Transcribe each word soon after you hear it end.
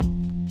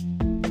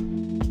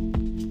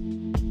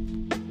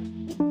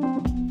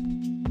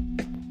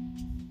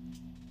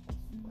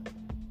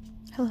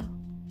Hello,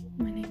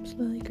 my name's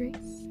Lily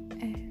Grace,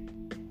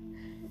 and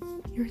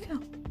here we go.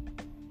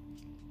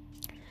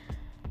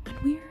 When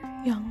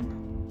we're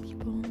young,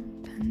 people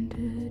tend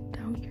to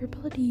doubt your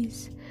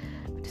abilities,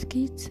 but it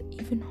gets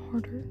even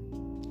harder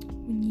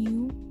when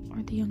you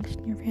are the youngest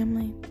in your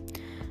family.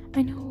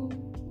 I know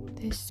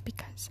this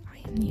because I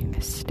am the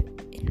youngest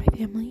in my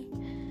family.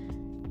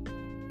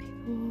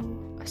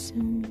 People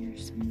assume you're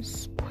some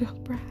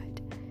spoiled brat.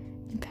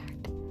 In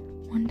fact,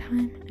 one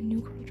time a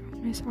new girl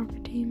joined my soccer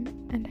team,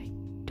 and I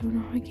don't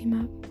know how I came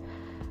up,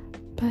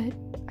 but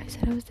I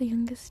said I was the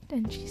youngest,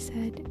 and she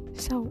said,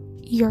 "So,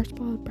 you're a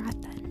spoiled brat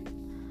then?"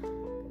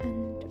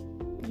 And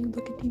when you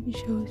look at TV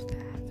shows that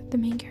have the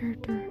main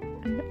character,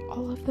 and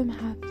all of them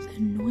have the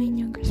annoying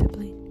younger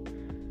sibling,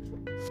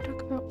 let's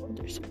talk about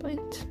older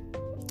siblings.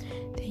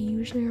 They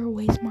usually are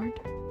way smart,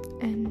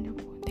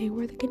 and they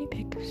were the guinea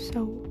pig,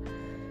 so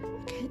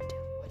get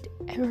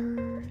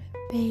whatever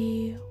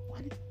they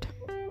want.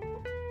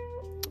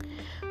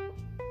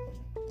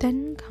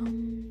 Then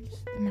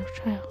comes the middle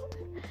child.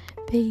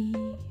 They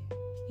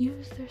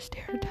use their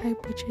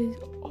stereotype, which is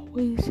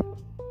always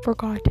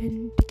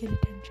forgotten, to get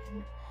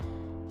attention.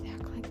 They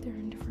act like they're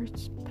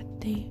introverts,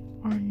 but they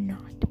are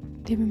not.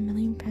 They have a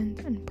million friends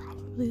and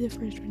probably the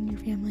first one in your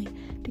family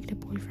to get a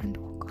boyfriend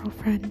or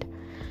girlfriend.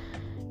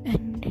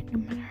 And no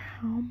matter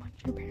how much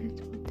your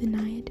parents will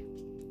deny it,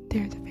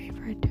 they're the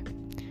favorite.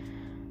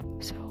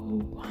 So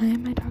why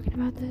am I talking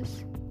about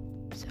this?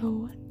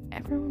 So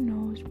everyone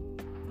knows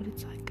what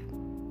it's like.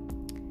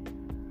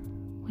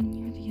 When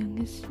you're the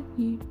youngest,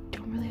 you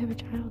don't really have a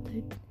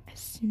childhood. As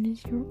soon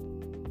as your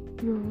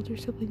older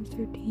sibling's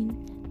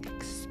 13, they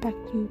expect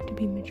you to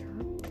be mature.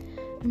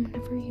 And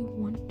whenever you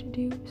want to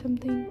do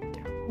something,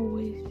 they're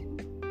always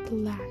the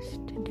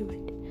last to do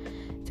it.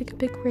 It's like a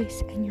big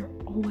race, and you're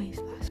always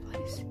last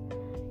place.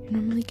 You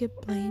normally get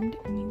blamed,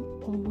 and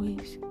you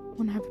always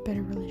want to have a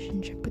better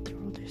relationship with your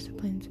older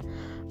siblings,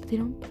 but they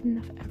don't put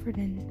enough effort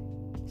in.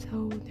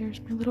 So there's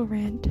my little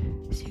rant.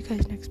 See you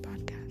guys next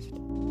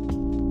podcast.